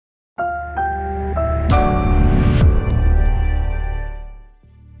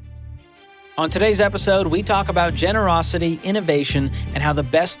On today's episode, we talk about generosity, innovation, and how the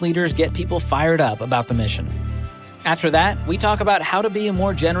best leaders get people fired up about the mission. After that, we talk about how to be a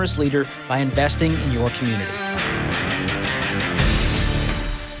more generous leader by investing in your community.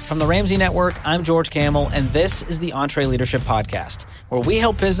 From the Ramsey Network, I'm George Kamel, and this is the EntreLeadership Podcast, where we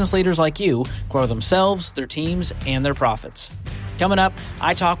help business leaders like you grow themselves, their teams, and their profits. Coming up,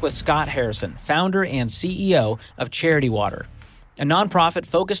 I talk with Scott Harrison, founder and CEO of Charity Water, a nonprofit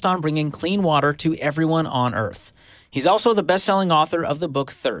focused on bringing clean water to everyone on Earth. He's also the best-selling author of the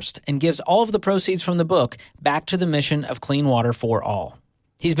book Thirst and gives all of the proceeds from the book back to the mission of clean water for all.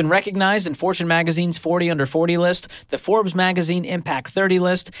 He's been recognized in Fortune Magazine's 40 Under 40 list, the Forbes Magazine Impact 30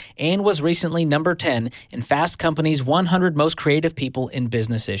 list, and was recently number 10 in Fast Company's 100 Most Creative People in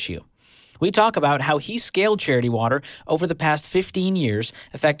Business issue. We talk about how he scaled Charity Water over the past 15 years,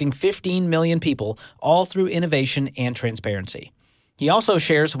 affecting 15 million people, all through innovation and transparency. He also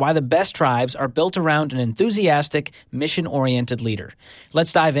shares why the best tribes are built around an enthusiastic, mission-oriented leader.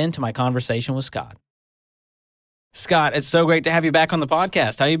 Let's dive into my conversation with Scott. Scott, it's so great to have you back on the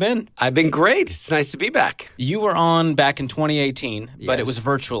podcast. How you been? I've been great. It's nice to be back. You were on back in 2018, but it was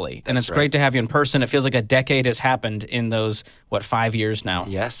virtually. And it's great to have you in person. It feels like a decade has happened in those, 5 years now?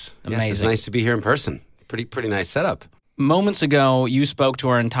 Yes. Amazing. Yes, it's nice to be here in person. Pretty nice setup. Moments ago, you spoke to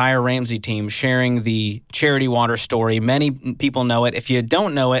our entire Ramsey team sharing the Charity Water story. Many people know it. If you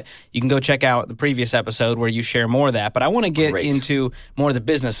don't know it, you can go check out the previous episode where you share more of that. But I want to get into more of the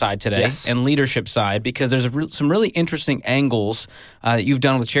business side today and leadership side, because there's some really interesting angles that you've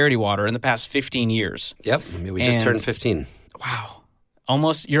done with Charity Water in the past 15 years. Yep. We just turned 15. Wow.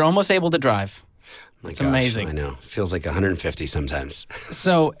 You're almost able to drive. My it's gosh, amazing. I know. Feels like 150 sometimes.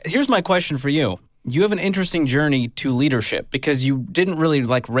 So here's my question for you. You have an interesting journey to leadership because you didn't really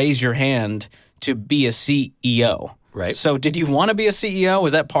raise your hand to be a CEO. Right. So did you want to be a CEO?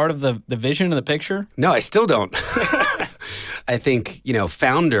 Was that part of the vision of the picture? No, I still don't. I think,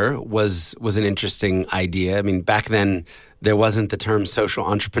 founder was an interesting idea. I mean, back then there wasn't the term social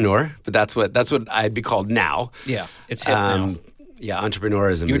entrepreneur, but that's what I'd be called now. Yeah, it's hip now. Yeah,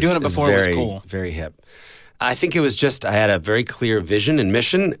 entrepreneurism You were doing it before it was cool. Very hip. I think it was just I had a very clear vision and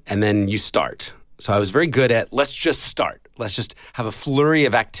mission, and then you start. So I was very good at let's just start. Let's just have a flurry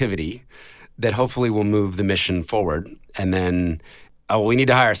of activity that hopefully will move the mission forward. And then, we need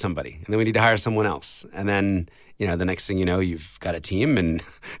to hire somebody. And then we need to hire someone else. And then, the next thing you know, you've got a team and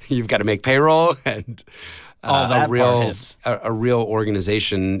you've got to make payroll and all that part hits. A real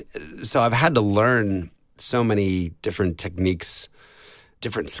organization. So I've had to learn so many different techniques,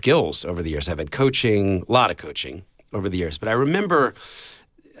 different skills over the years. I've had coaching, a lot of coaching over the years. But I remember...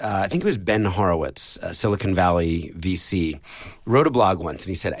 I think it was Ben Horowitz, Silicon Valley VC, wrote a blog once, and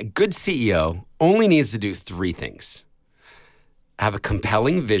he said, a good CEO only needs to do three things. Have a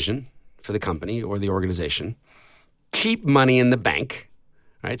compelling vision for the company or the organization, keep money in the bank,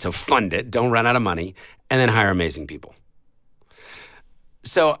 right? So fund it, don't run out of money, and then hire amazing people.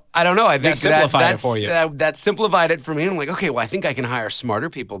 So I don't know. I think that simplified it for you. That simplified it for me. I'm like, okay, well, I think I can hire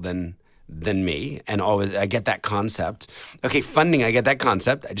smarter people than me, and always I get that concept. Okay, funding, I get that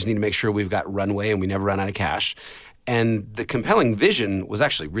concept. I just need to make sure we've got runway and we never run out of cash. And the compelling vision was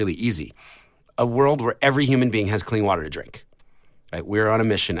actually really easy. A world where every human being has clean water to drink. Right? We're on a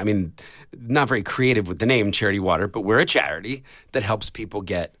mission. I mean, not very creative with the name Charity Water, but we're a charity that helps people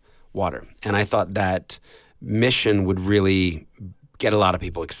get water. And I thought that mission would really get a lot of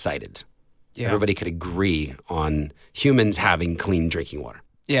people excited. Yeah. Everybody could agree on humans having clean drinking water.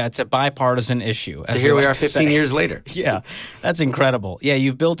 Yeah, it's a bipartisan issue. So here we are 15 years later. Yeah, that's incredible. Yeah,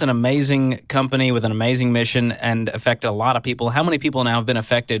 you've built an amazing company with an amazing mission and affected a lot of people. How many people now have been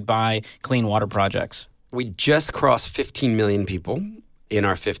affected by clean water projects? We just crossed 15 million people in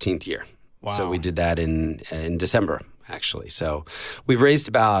our 15th year. Wow. So we did that in December, actually. So we've raised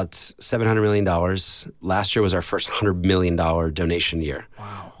about $700 million. Last year was our first $100 million donation year,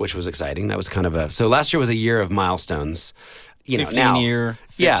 which was exciting. That was so last year was a year of milestones.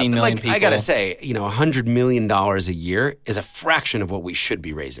 15 million people. I got to say, $100 million a year is a fraction of what we should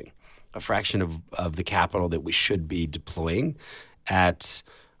be raising, a fraction of the capital that we should be deploying at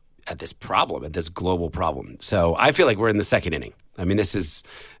this problem, at this global problem. So I feel like we're in the second inning. I mean, this is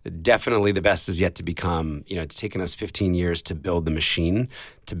definitely the best is yet to become. It's taken us 15 years to build the machine,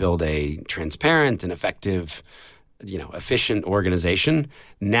 to build a transparent and effective, efficient organization.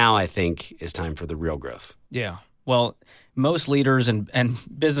 Now I think is time for the real growth. Yeah. Well, most leaders and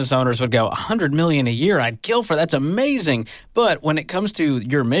business owners would go, $100 million a year, I'd kill for. That's amazing. But when it comes to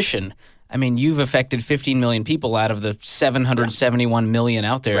your mission, I mean, you've affected 15 million people out of the 771 million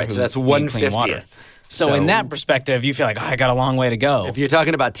out there. Right, so that's 1/50th. So in that perspective, you feel like, I got a long way to go. If you're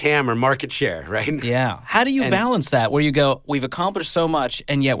talking about TAM or market share, right? Yeah. How do you balance that where you go, we've accomplished so much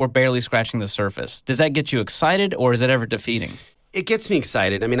and yet we're barely scratching the surface? Does that get you excited or is it ever defeating? It gets me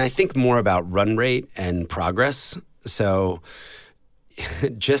excited. I mean, I think more about run rate and progress. So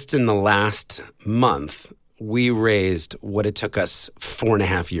just in the last month, we raised what it took us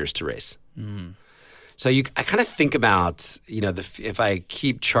 4.5 years to raise. Mm. So I kind of think about, if I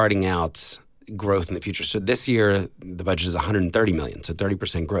keep charting out growth in the future. So this year, the budget is $130 million, so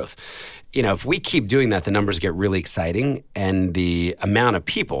 30% growth. If we keep doing that, the numbers get really exciting, and the amount of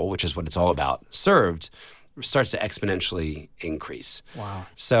people, which is what it's all about, served, starts to exponentially increase. Wow.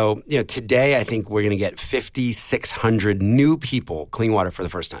 So, today I think we're going to get 5,600 new people clean water for the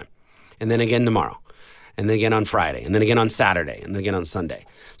first time. And then again tomorrow. And then again on Friday. And then again on Saturday. And then again on Sunday.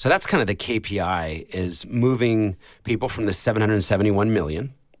 So that's kind of the KPI, is moving people from the 771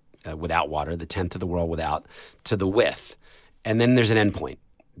 million without water, the 10th of the world without, to the with. And then there's an endpoint.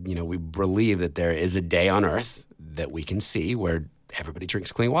 We believe that there is a day on Earth that we can see where everybody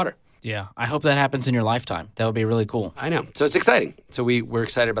drinks clean water. Yeah. I hope that happens in your lifetime. That would be really cool. I know. So it's exciting. So we're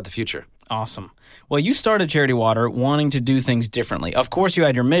excited about the future. Awesome. Well, you started Charity Water wanting to do things differently. Of course, you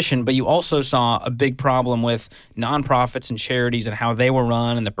had your mission, but you also saw a big problem with nonprofits and charities and how they were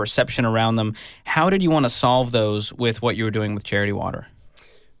run and the perception around them. How did you want to solve those with what you were doing with Charity Water?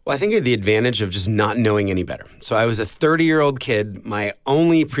 Well, I think I had the advantage of just not knowing any better. So I was a 30-year-old kid. My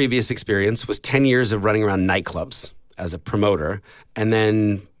only previous experience was 10 years of running around nightclubs as a promoter, and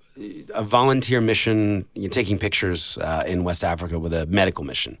then a volunteer mission, taking pictures in West Africa with a medical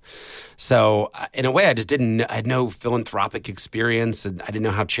mission. So in a way, I had no philanthropic experience, and I didn't know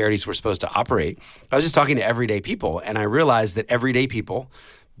how charities were supposed to operate. I was just talking to everyday people, and I realized that everyday people,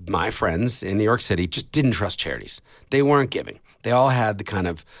 my friends in New York City, just didn't trust charities. They weren't giving. They all had the kind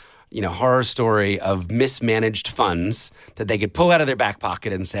of horror story of mismanaged funds that they could pull out of their back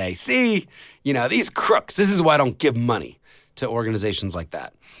pocket and say, see, these crooks, this is why I don't give money to organizations like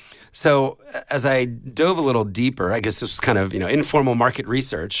that. So as I dove a little deeper, I guess this was kind of, informal market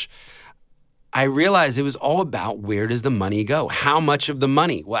research, I realized it was all about, where does the money go? How much of the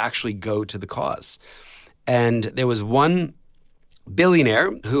money will actually go to the cause? And there was one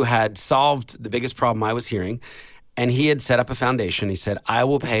billionaire who had solved the biggest problem I was hearing, and he had set up a foundation. He said, I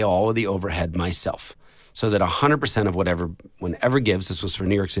will pay all of the overhead myself, so that 100% of whenever gives, this was for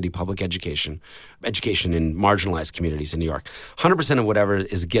New York City public education in marginalized communities in New York, 100% of whatever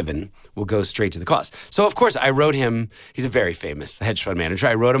is given will go straight to the cause. So, of course, I wrote him, he's a very famous hedge fund manager.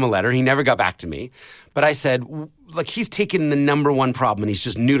 I wrote him a letter. He never got back to me. But I said, he's taken the number one problem and he's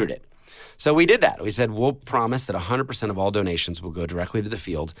just neutered it. So we did that. We said, we'll promise that 100% of all donations will go directly to the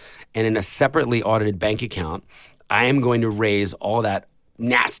field. And in a separately audited bank account, I am going to raise all that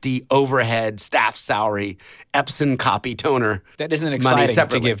nasty overhead, staff salary, Epson copy toner. That isn't exciting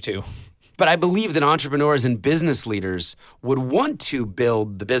to give to. But I believe that entrepreneurs and business leaders would want to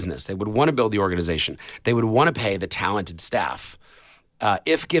build the business. They would want to build the organization. They would want to pay the talented staff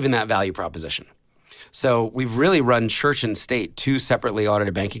if given that value proposition. So we've really run church and state, 2 separately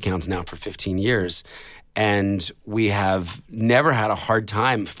audited bank accounts now for 15 years. And we have never had a hard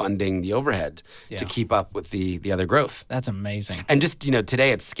time funding the overhead to keep up with the other growth. That's amazing. And just,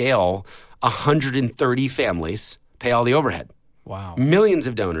 today at scale, 130 families pay all the overhead. Wow. Millions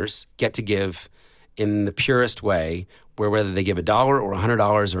of donors get to give in the purest way, where whether they give $1 or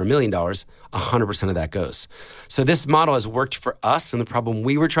 $100 or $1 million, 100% of that goes. So this model has worked for us and the problem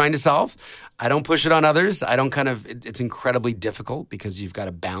we were trying to solve. I don't push it on others. It's incredibly difficult because you've got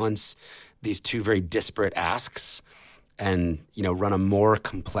to balance these 2 very disparate asks and, run a more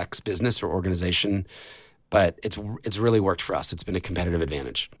complex business or organization. But it's really worked for us. It's been a competitive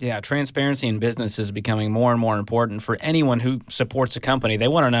advantage. Yeah, transparency in business is becoming more and more important for anyone who supports a company. They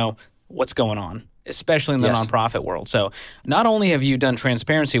want to know what's going on, especially in the nonprofit world. So not only have you done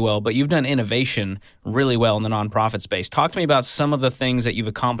transparency well, but you've done innovation really well in the nonprofit space. Talk to me about some of the things that you've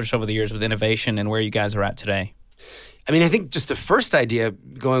accomplished over the years with innovation and where you guys are at today. I mean, I think just the first idea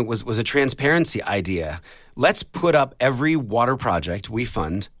was a transparency idea. Let's put up every water project we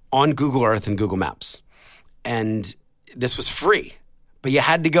fund on Google Earth and Google Maps. And this was free, but you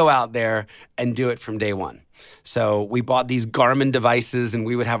had to go out there and do it from day one. So we bought these Garmin devices, and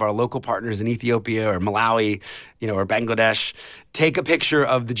we would have our local partners in Ethiopia or Malawi, or Bangladesh, take a picture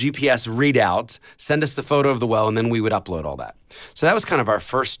of the GPS readout, send us the photo of the well, and then we would upload all that. So that was kind of our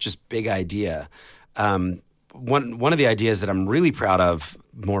first just big idea. One of the ideas that I'm really proud of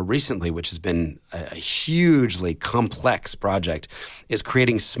more recently, which has been a hugely complex project, is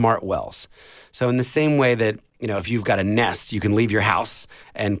creating smart wells. So in the same way that if you've got a Nest, you can leave your house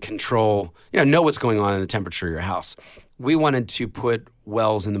and control, know what's going on in the temperature of your house. We wanted to put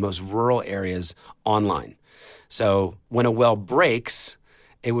wells in the most rural areas online. So when a well breaks,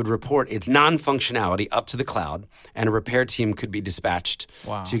 it would report its non-functionality up to the cloud, and a repair team could be dispatched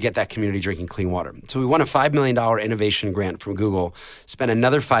to get that community drinking clean water. So we won a $5 million innovation grant from Google, spent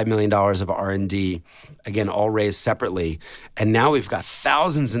another $5 million of R&D, again, all raised separately. And now we've got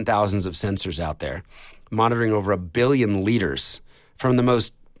thousands and thousands of sensors out there monitoring over 1 billion liters from the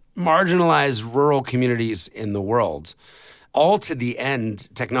most marginalized rural communities in the world, all to the end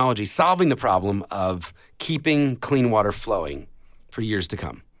technology solving the problem of keeping clean water flowing for years to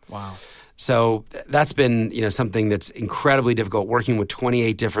come. Wow. So that's been, something that's incredibly difficult, working with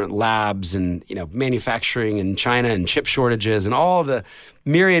 28 different labs and, manufacturing in China and chip shortages and all the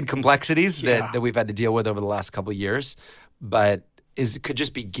myriad complexities that we've had to deal with over the last couple of years. But could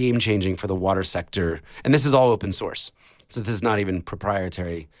just be game-changing for the water sector. And this is all open source. So this is not even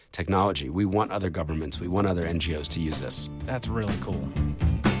proprietary technology. We want other governments, we want other NGOs to use this. That's really cool.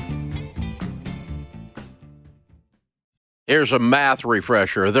 Here's a math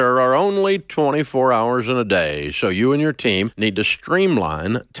refresher. There are only 24 hours in a day, so you and your team need to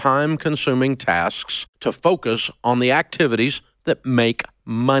streamline time-consuming tasks to focus on the activities that make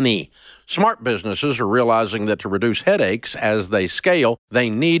money. Smart businesses are realizing that to reduce headaches as they scale,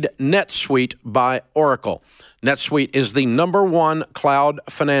 they need NetSuite by Oracle. NetSuite is the #1 cloud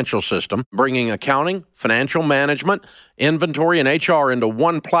financial system, bringing accounting, financial management, inventory, and HR into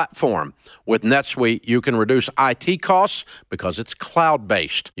one platform. With NetSuite, you can reduce IT costs because it's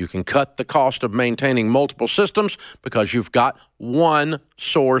cloud-based. You can cut the cost of maintaining multiple systems because you've got one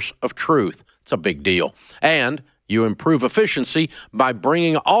source of truth. It's a big deal. And you improve efficiency by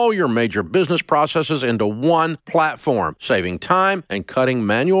bringing all your major business processes into one platform, saving time and cutting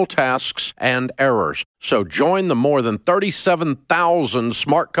manual tasks and errors. So join the more than 37,000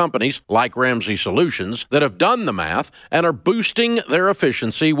 smart companies like Ramsey Solutions that have done the math and are boosting their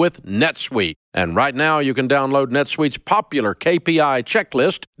efficiency with NetSuite. And right now, you can download NetSuite's popular KPI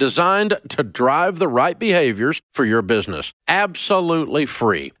checklist designed to drive the right behaviors for your business. Absolutely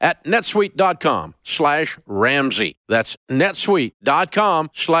free at netsuite.com/Ramsey. That's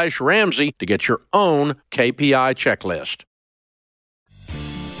netsuite.com/Ramsey to get your own KPI checklist.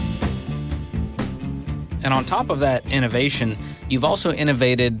 And on top of that innovation, you've also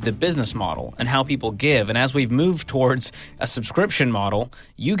innovated the business model and how people give. And as we've moved towards a subscription model,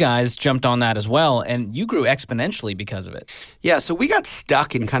 you guys jumped on that as well, and you grew exponentially because of it. Yeah, so we got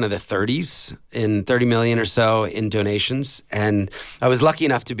stuck in kind of the 30s, in 30 million or so in donations. And I was lucky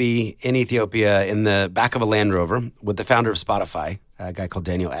enough to be in Ethiopia in the back of a Land Rover with the founder of Spotify, a guy called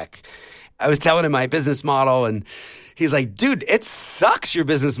Daniel Ek. I was telling him my business model, and he's like, dude, it sucks, your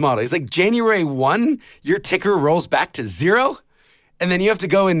business model. He's like, January 1, your ticker rolls back to 0, and then you have to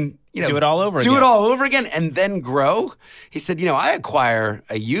go and do it all over again and then grow. He said, I acquire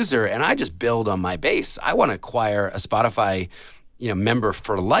a user and I just build on my base. I want to acquire a Spotify member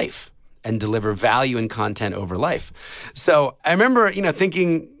for life and deliver value and content over life. So I remember,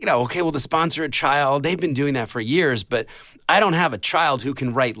 thinking, okay, well, to sponsor a child, they've been doing that for years, but I don't have a child who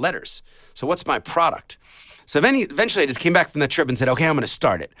can write letters. So what's my product? So eventually I just came back from that trip and said, okay, I'm going to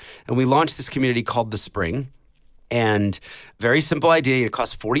start it. And we launched this community called The Spring. And very simple idea. It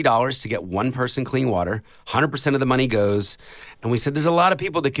costs $40 to get one person clean water. 100% of the money goes. And we said there's a lot of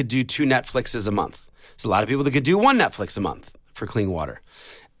people that could do 2 Netflixes a month. There's a lot of people that could do 1 Netflix a month for clean water.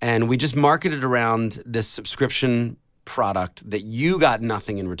 And we just marketed around this subscription product that you got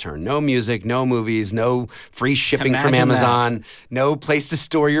nothing in return. No music, no movies, no free shipping from Amazon, no place to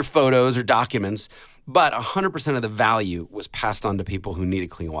store your photos or documents. But 100% of the value was passed on to people who needed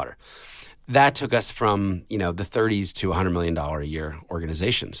clean water. That took us from, the 30s to $100 million a year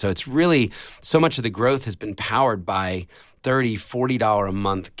organization. So it's really, so much of the growth has been powered by $30, $40 a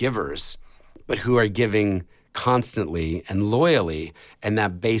month givers, but who are giving constantly and loyally, and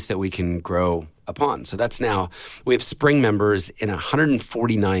that base that we can grow upon. So that's now, we have Spring members in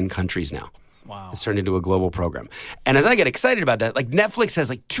 149 countries now. Wow. It's turned into a global program. And as I get excited about that, Netflix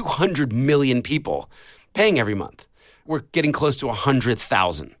has 200 million people paying every month. We're getting close to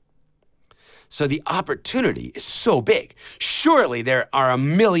 100,000. So the opportunity is so big. Surely there are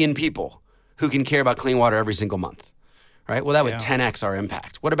 1 million people who can care about clean water every single month, right? Well, that would 10x our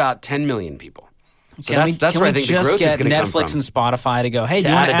impact. What about 10 million people? So that's where I think the growth is going to come from. Netflix and Spotify to go, hey, do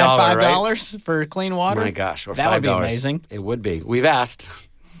you want to add $5 for clean water? Oh my gosh, or $5. That would be amazing. It would be. We've asked.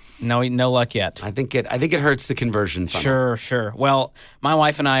 No luck yet. I think it hurts the conversion funnel. Sure. Well, my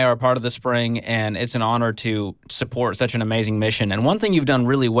wife and I are a part of the Spring, and it's an honor to support such an amazing mission. And one thing you've done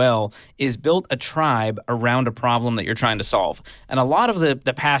really well is built a tribe around a problem that you're trying to solve. And a lot of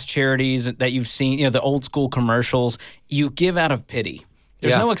the past charities that you've seen, the old school commercials, you give out of pity.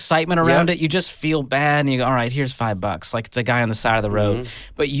 There's no excitement around it. You just feel bad, and you go, all right, here's $5. Like it's a guy on the side of the road.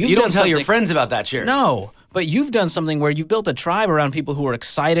 But you don't tell your friends about that charity. No. But you've done something where you've built a tribe around people who are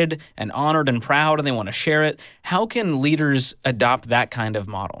excited and honored and proud, and they want to share it. How can leaders adopt that kind of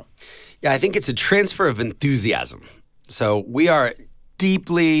model? Yeah, I think it's a transfer of enthusiasm. So we are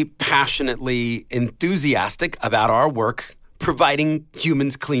deeply, passionately enthusiastic about our work providing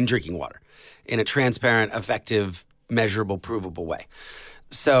humans clean drinking water in a transparent, effective, measurable, provable way.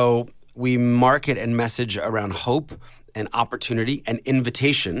 So we market and message around hope and opportunity and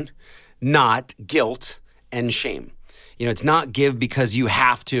invitation, not guilt and shame. It's not give because you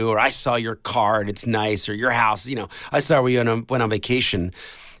have to, or I saw your car and it's nice, or your house, I saw where you went on vacation.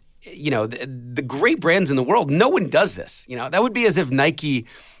 The great brands in the world, no one does this. That would be as if Nike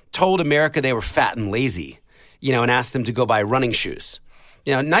told America they were fat and lazy, and asked them to go buy running shoes.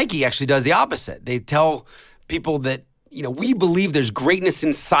 Nike actually does the opposite. They tell people that, we believe there's greatness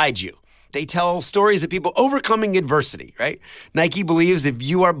inside you. They tell stories of people overcoming adversity, right? Nike believes if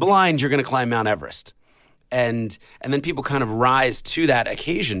you are blind, you're going to climb Mount Everest. And then people kind of rise to that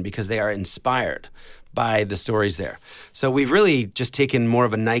occasion because they are inspired by the stories there. So we've really just taken more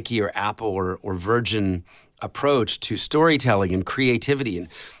of a Nike or Apple or Virgin approach to storytelling and creativity. And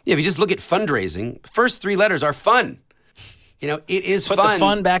if you just look at fundraising, the first 3 letters are fun. It is fun. Put the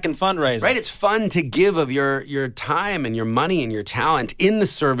fun back in fundraising. Right? It's fun to give of your time and your money and your talent in the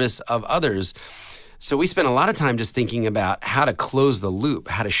service of others. So we spend a lot of time just thinking about how to close the loop,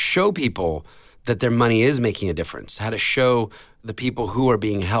 how to show people that their money is making a difference, how to show the people who are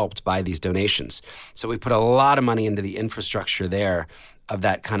being helped by these donations. So we put a lot of money into the infrastructure there of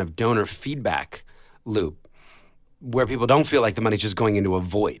that kind of donor feedback loop where people don't feel like the money's just going into a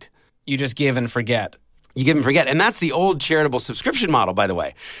void. You just give and forget. You give and forget. And that's the old charitable subscription model, by the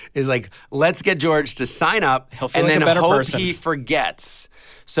way, is like, let's get George to sign up and then hope he forgets.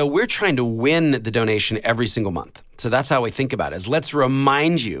 So we're trying to win the donation every single month. So that's how we think about it, is let's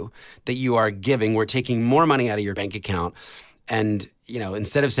remind you that you are giving. We're taking more money out of your bank account. And,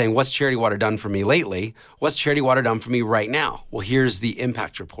 instead of saying, what's Charity Water done for me lately? What's Charity Water done for me right now? Well, here's the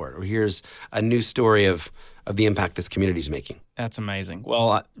impact report, or here's a new story of the impact this community is making. That's amazing.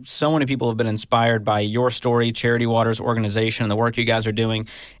 Well, so many people have been inspired by your story, Charity Water's organization, and the work you guys are doing.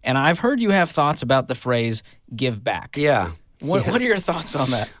 And I've heard you have thoughts about the phrase, give back. Yeah. What are your thoughts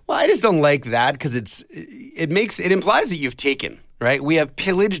on that? Well, I just don't like that because it implies that you've taken, right? We have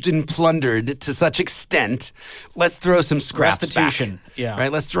pillaged and plundered to such extent. Let's throw some scraps Restitution. back. Yeah.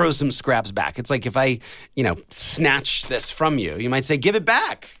 Right? Let's throw some scraps back. It's like if I, snatch this from you, you might say, give it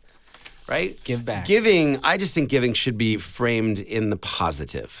back. Right? Give back. I just think giving should be framed in the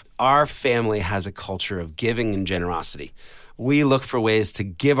positive. Our family has a culture of giving and generosity. We look for ways to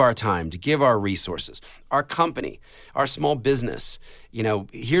give our time, to give our resources. Our company, our small business,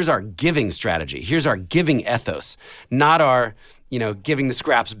 here's our giving strategy. Here's our giving ethos, not our, giving the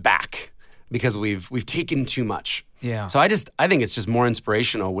scraps back because we've taken too much. Yeah. So I think it's just more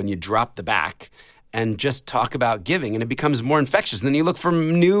inspirational when you drop the back and just talk about giving, and it becomes more infectious. And then you look for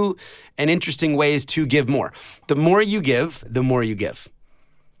new and interesting ways to give more. The more you give, the more you give.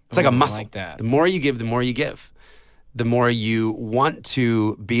 It's like a muscle. I like that. The more you give, the more you give. The more you want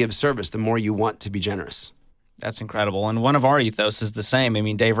to be of service, the more you want to be generous. That's incredible. And one of our ethos is the same. I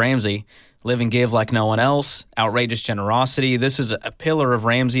mean, Dave Ramsey, live and give like no one else, outrageous generosity. This is a pillar of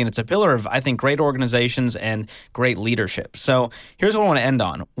Ramsey, and it's a pillar of, I think, great organizations and great leadership. So here's what I want to end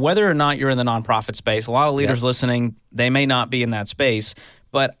on. Whether or not you're in the nonprofit space, a lot of leaders listening, they may not be in that space,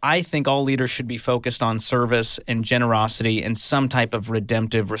 but I think all leaders should be focused on service and generosity and some type of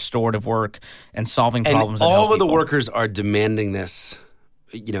redemptive, restorative work and solving problems. And all of the workers are demanding this,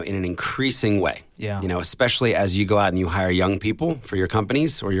 in an increasing way. Yeah. Especially as you go out and you hire young people for your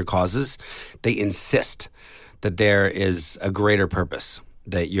companies or your causes, they insist that there is a greater purpose,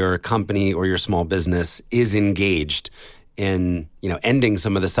 that your company or your small business is engaged in, ending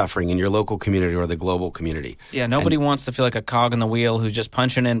some of the suffering in your local community or the global community. Yeah, nobody wants to feel like a cog in the wheel who's just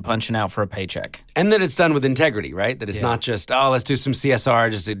punching in, punching out for a paycheck. And that it's done with integrity, right? That it's not just, let's do some CSR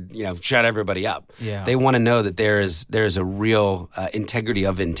just to, shut everybody up. Yeah. They want to know that there is a real integrity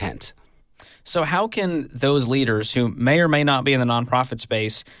of intent. So how can those leaders who may or may not be in the nonprofit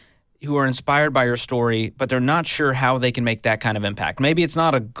space, who are inspired by your story, but they're not sure how they can make that kind of impact? Maybe it's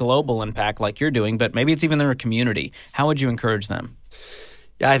not a global impact like you're doing, but maybe it's even their community. How would you encourage them?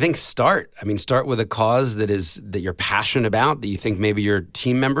 Yeah, I think start with a cause that you're passionate about, that you think maybe your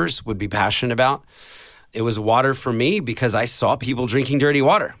team members would be passionate about. It was water for me because I saw people drinking dirty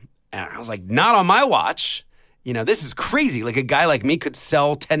water. And I was like, not on my watch. This is crazy. Like a guy like me could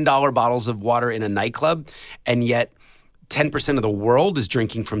sell $10 bottles of water in a nightclub, and yet 10% of the world is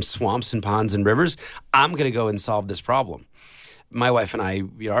drinking from swamps and ponds and rivers. I'm going to go and solve this problem. My wife and I,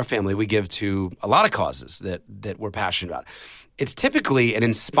 our family, we give to a lot of causes that we're passionate about. It's typically an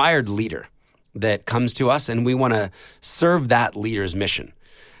inspired leader that comes to us, and we want to serve that leader's mission.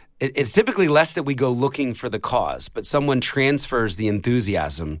 It's typically less that we go looking for the cause, but someone transfers the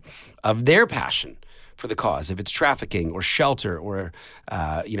enthusiasm of their passion for the cause. If it's trafficking or shelter or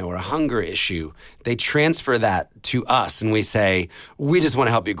or a hunger issue, they transfer that to us, and we say, we just want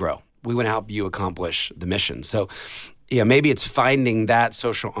to help you grow. We want to help you accomplish the mission. So maybe it's finding that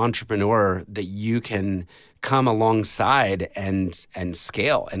social entrepreneur that you can come alongside and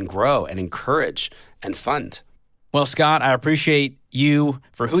scale and grow and encourage and fund. Well, Scott, I appreciate you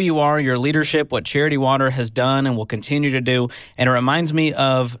for who you are, your leadership, what Charity Water has done and will continue to do. And it reminds me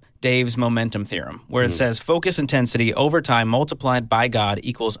of Dave's momentum theorem, where it says focus intensity over time multiplied by God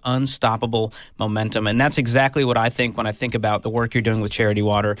equals unstoppable momentum. And that's exactly what I think when I think about the work you're doing with Charity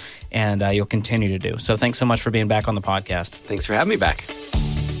Water, and you'll continue to do. So thanks so much for being back on the podcast. Thanks for having me back.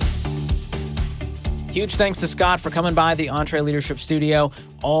 Huge thanks to Scott for coming by the EntreLeadership Studio.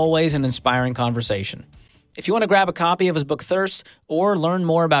 Always an inspiring conversation. If you want to grab a copy of his book, Thirst, or learn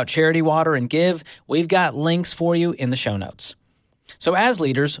more about Charity Water and Give, we've got links for you in the show notes. So as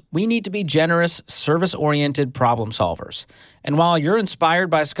leaders, we need to be generous, service-oriented problem solvers. And while you're inspired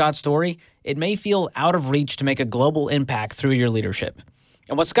by Scott's story, it may feel out of reach to make a global impact through your leadership.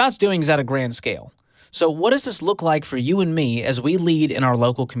 And what Scott's doing is at a grand scale. So what does this look like for you and me as we lead in our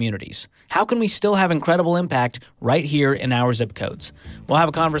local communities? How can we still have incredible impact right here in our zip codes? We'll have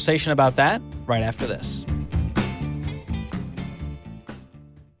a conversation about that right after this.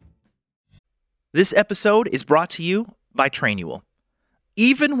 This episode is brought to you by Trainual.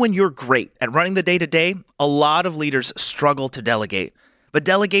 Even when you're great at running the day-to-day, a lot of leaders struggle to delegate. But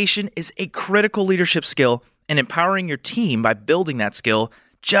delegation is a critical leadership skill, and empowering your team by building that skill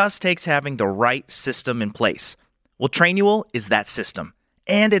just takes having the right system in place. Well, Trainual is that system,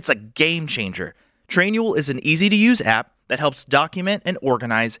 and it's a game changer. Trainual is an easy-to-use app that helps document and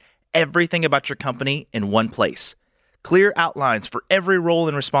organize everything about your company in one place. Clear outlines for every role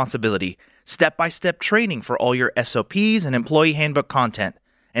and responsibility, step-by-step training for all your SOPs and employee handbook content,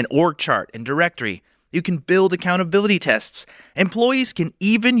 an org chart and directory. You can build accountability tests. Employees can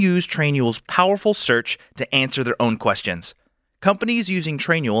even use Trainual's powerful search to answer their own questions. Companies using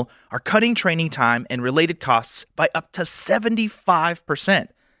Trainual are cutting training time and related costs by up to 75%.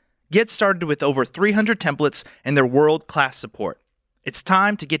 Get started with over 300 templates and their world-class support. It's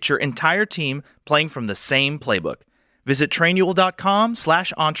time to get your entire team playing from the same playbook. Visit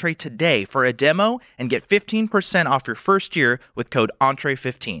Trainual.com/Entree today for a demo and get 15% off your first year with code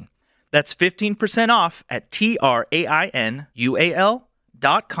Entree15. That's 15% off at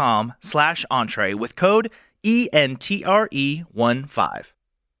Trainual.com/Entree with code ENTRE15.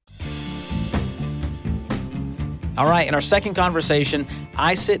 All right, in our second conversation,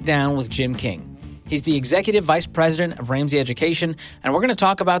 I sit down with Jim King. He's the Executive Vice President of Ramsey Education, and we're going to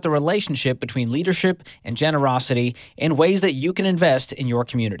talk about the relationship between leadership and generosity in ways that you can invest in your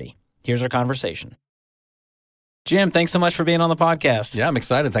community. Here's our conversation. Jim, thanks so much for being on the podcast. Yeah, I'm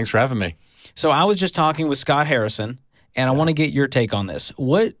excited. Thanks for having me. So I was just talking with Scott Harrison, and I want to get your take on this.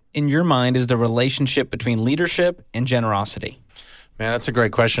 What, in your mind, is the relationship between leadership and generosity? Man, that's a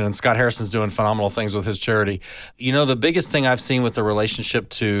great question. And Scott Harrison's doing phenomenal things with his charity. The biggest thing I've seen with the relationship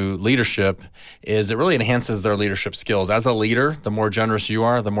to leadership is it really enhances their leadership skills. As a leader, the more generous you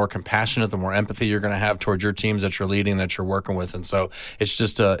are, the more compassionate, the more empathy you're going to have towards your teams that you're leading, that you're working with. And so it's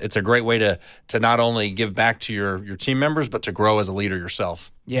just it's a great way to not only give back to your team members, but to grow as a leader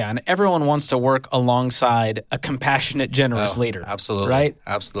yourself. Yeah, and everyone wants to work alongside a compassionate, generous leader. Absolutely. Right?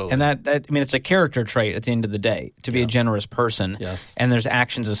 Absolutely. And that it's a character trait at the end of the day, to be a generous person. Yes. And there's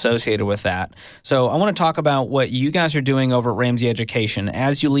actions associated with that. So I want to talk about what you guys are doing over at Ramsey Education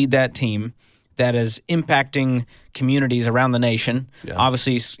as you lead that team that is impacting communities around the nation. Yeah.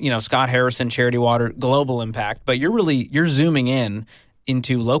 Obviously, Scott Harrison, Charity Water, global impact, but you're zooming in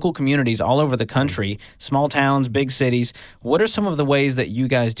into local communities all over the country, small towns, big cities. What are some of the ways that you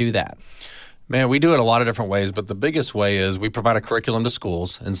guys do that? Man, we do it a lot of different ways, but the biggest way is we provide a curriculum to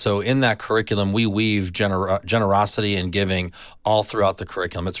schools. And so in that curriculum, we weave generosity and giving all throughout the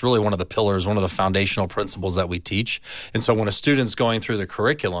curriculum. It's really one of the pillars, one of the foundational principles that we teach. And so when a student's going through the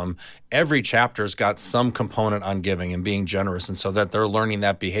curriculum, every chapter's got some component on giving and being generous. And so that they're learning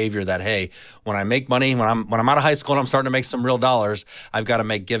that behavior that, hey, when I make money, when I'm out of high school and I'm starting to make some real dollars, I've got to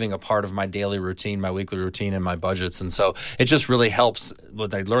make giving a part of my daily routine, my weekly routine, and my budgets. And so it just really helps.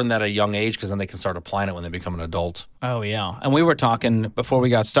 They learn that at a young age because then they can start applying it when they become an adult. Oh, yeah. And we were talking before we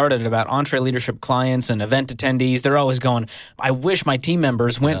got started about EntreLeadership clients and event attendees. They're always going, I wish my team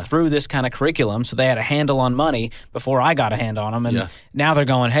members went through this kind of curriculum so they had a handle on money before I got a hand on them. And now they're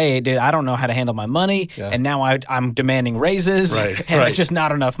going, hey, dude, I don't know how to handle my money. And now I'm demanding raises and it's just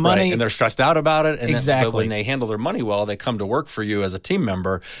not enough money. Right. And they're stressed out about it. And exactly. But when they handle their money well, they come to work for you as a team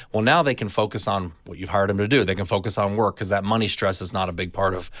member. Well, now they can focus on what you've hired them to do. They can focus on work because that money stress is not a big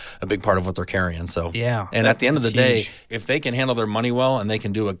part of what they're carrying. So and at the end of the day, if they can handle their money well and they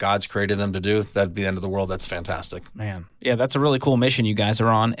can do what God's created them to do, that'd be the end of the world. That's fantastic. Man. Yeah, that's a really cool mission you guys are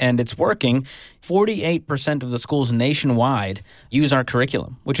on, and it's working. 48% of the schools nationwide use our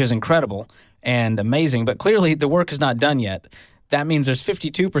curriculum, which is incredible and amazing, but clearly the work is not done yet. That means there's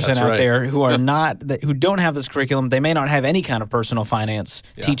 52% out there who are who don't have this curriculum. They may not have any kind of personal finance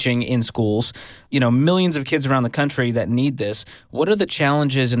teaching in schools. Millions of kids around the country that need this. What are the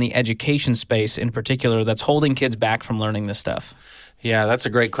challenges in the education space in particular that's holding kids back from learning this stuff? Yeah, that's a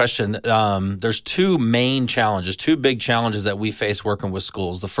great question. There's two big challenges that we face working with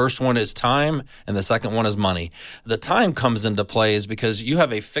schools. The first one is time, and the second one is money. The time comes into play is because you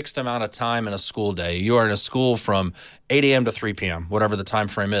have a fixed amount of time in a school day. You are in a school from 8 a.m. to 3 p.m., whatever the time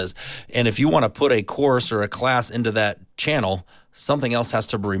frame is. And if you want to put a course or a class into that channel, something else has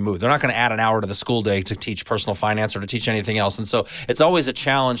to be removed. They're not going to add an hour to the school day to teach personal finance or to teach anything else. And so it's always a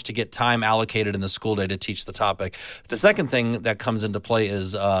challenge to get time allocated in the school day to teach the topic. The second thing that comes into play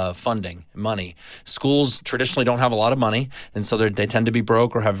is funding, money. Schools traditionally don't have a lot of money, and so they tend to be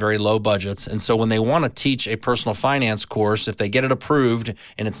broke or have very low budgets. And so when they want to teach a personal finance course, if they get it approved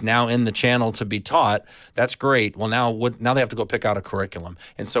and it's now in the channel to be taught, that's great. Well, now they have to go pick out a curriculum.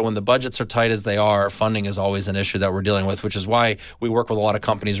 And so when the budgets are tight as they are, funding is always an issue that we're dealing with, which is why we work with a lot of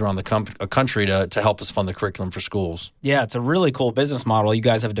companies around the country to help us fund the curriculum for schools. Yeah, it's a really cool business model you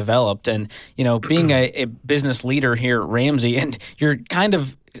guys have developed. And, being a business leader here at Ramsey, and you're kind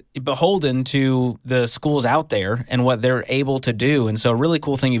of beholden to the schools out there and what they're able to do. And so a really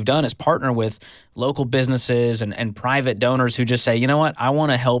cool thing you've done is partner with local businesses and private donors who just say, you know what, I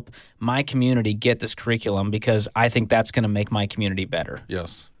want to help my community get this curriculum because I think that's going to make my community better.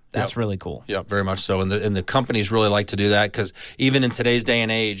 Yes. That's really cool. Yeah, very much so. And the companies really like to do that because even in today's day and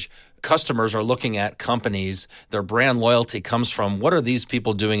age, customers are looking at companies. Their brand loyalty comes from what are these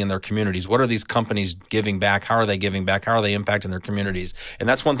people doing in their communities? What are these companies giving back? How are they giving back? How are they impacting their communities? And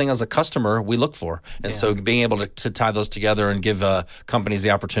that's one thing as a customer we look for. And so being able to tie those together and give companies the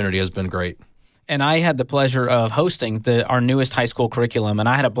opportunity has been great. And I had the pleasure of hosting our newest high school curriculum, and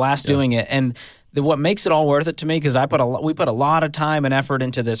I had a blast doing it. And what makes it all worth it to me, because we put a lot of time and effort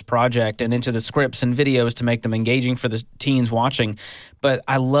into this project and into the scripts and videos to make them engaging for the teens watching. But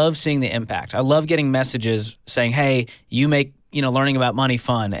I love seeing the impact. I love getting messages saying, hey, you make learning about money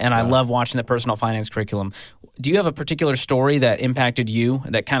fun, and I love watching the personal finance curriculum. Do you have a particular story that impacted you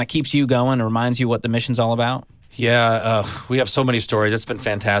that kind of keeps you going and reminds you what the mission's all about? Yeah, we have so many stories. It's been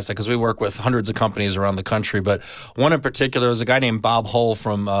fantastic because we work with hundreds of companies around the country. But one in particular is a guy named Bob Hull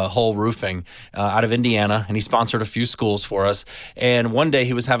from Hull Roofing out of Indiana, and he sponsored a few schools for us. And one day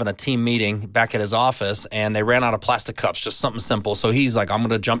he was having a team meeting back at his office, and they ran out of plastic cups, just something simple. So he's like, I'm going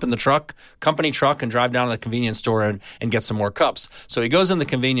to jump in the company truck, and drive down to the convenience store and get some more cups. So he goes in the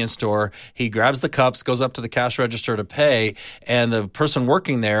convenience store, he grabs the cups, goes up to the cash register to pay, and the person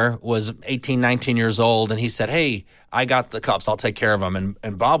working there was 18, 19 years old, and he said, hey, I got the cups. I'll take care of them.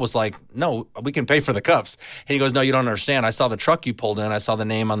 And Bob was like, no, we can pay for the cups. And he goes, no, you don't understand. I saw the truck you pulled in. I saw the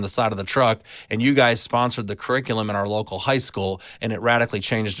name on the side of the truck. And you guys sponsored the curriculum in our local high school. And it radically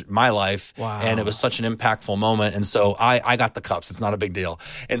changed my life. Wow. And it was such an impactful moment. And so I got the cups. It's not a big deal.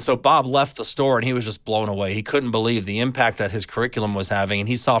 And so Bob left the store and he was just blown away. He couldn't believe the impact that his curriculum was having. And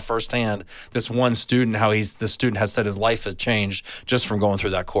he saw firsthand this one student, how this student has said his life has changed just from going through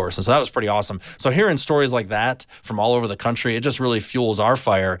that course. And so that was pretty awesome. So hearing stories like that from all over the country, it just really fuels our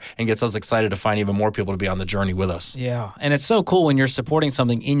fire and gets us excited to find even more people to be on the journey with us. Yeah, and it's so cool when you're supporting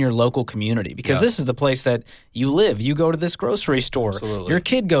something in your local community because this is the place that you live. You go to this grocery store. Absolutely. Your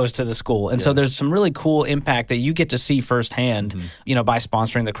kid goes to the school. And so there's some really cool impact that you get to see firsthand, by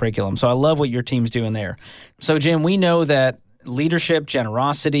sponsoring the curriculum. So I love what your team's doing there. So Jim, we know that leadership,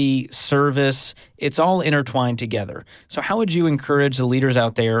 generosity, service, it's all intertwined together. So how would you encourage the leaders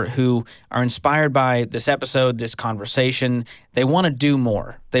out there who are inspired by this episode, this conversation? They want to do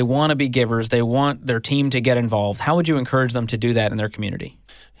more. They want to be givers. They want their team to get involved. How would you encourage them to do that in their community?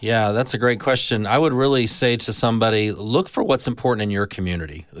 Yeah, that's a great question. I would really say to somebody, look for what's important in your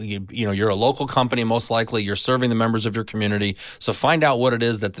community. You're a local company, most likely. You're serving the members of your community. So find out what it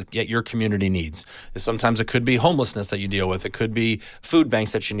is that your community needs. Sometimes it could be homelessness that you deal with. It could be food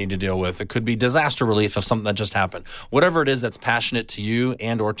banks that you need to deal with. It could be disaster relief of something that just happened. Whatever it is that's passionate to you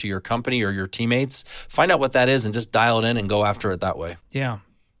and or to your company or your teammates, find out what that is and just dial it in and go after it that way. Yeah.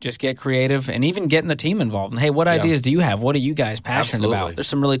 Just get creative and even getting the team involved. And hey, what ideas do you have? What are you guys passionate about? There's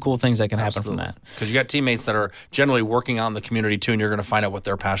some really cool things that can happen from that. Because you got teammates that are generally working on the community too, and you're going to find out what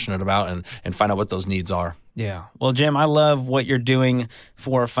they're passionate about and find out what those needs are. Yeah. Well, Jim, I love what you're doing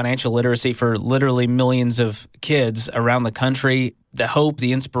for financial literacy for literally millions of kids around the country. The hope,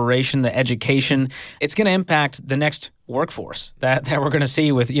 the inspiration, the education, it's going to impact the next workforce that we're going to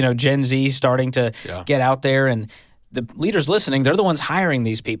see with, Gen Z starting to get out there, and the leaders listening, they're the ones hiring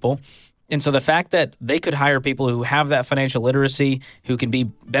these people. And so the fact that they could hire people who have that financial literacy, who can be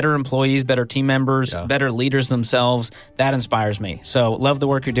better employees, better team members, better leaders themselves, that inspires me. So love the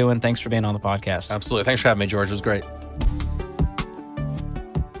work you're doing. Thanks for being on the podcast. Absolutely. Thanks for having me, George. It was great.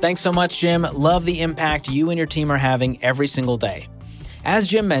 Thanks so much, Jim. Love the impact you and your team are having every single day. As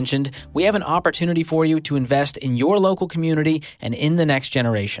Jim mentioned, we have an opportunity for you to invest in your local community and in the next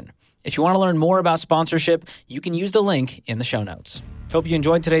generation. If you want to learn more about sponsorship, you can use the link in the show notes. Hope you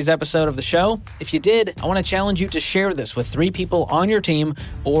enjoyed today's episode of the show. If you did, I want to challenge you to share this with 3 people on your team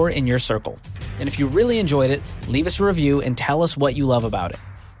or in your circle. And if you really enjoyed it, leave us a review and tell us what you love about it.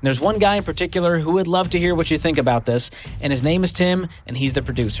 And there's one guy in particular who would love to hear what you think about this, and his name is Tim, and he's the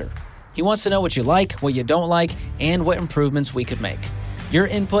producer. He wants to know what you like, what you don't like, and what improvements we could make. Your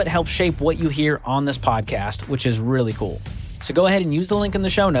input helps shape what you hear on this podcast, which is really cool. So go ahead and use the link in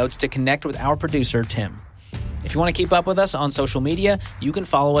the show notes to connect with our producer, Tim. If you want to keep up with us on social media, you can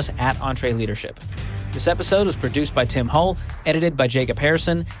follow us at EntreLeadership. This episode was produced by Tim Hull, edited by Jacob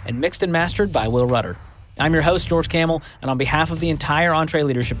Harrison, and mixed and mastered by Will Rudder. I'm your host, George Kamel, and on behalf of the entire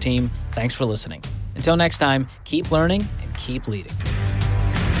EntreLeadership team, thanks for listening. Until next time, keep learning and keep leading.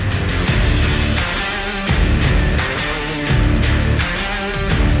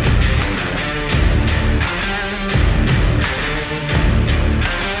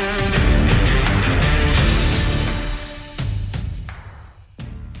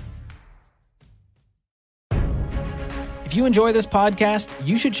 If you enjoy this podcast,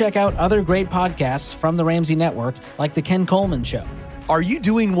 you should check out other great podcasts from the Ramsey Network, like The Ken Coleman Show. Are you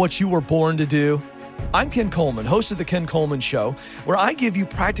doing what you were born to do? I'm Ken Coleman, host of The Ken Coleman Show, where I give you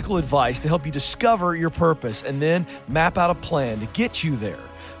practical advice to help you discover your purpose and then map out a plan to get you there.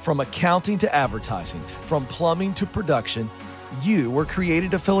 From accounting to advertising, from plumbing to production, you were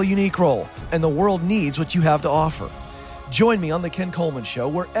created to fill a unique role, and the world needs what you have to offer. Join me on The Ken Coleman Show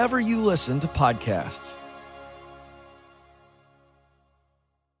wherever you listen to podcasts.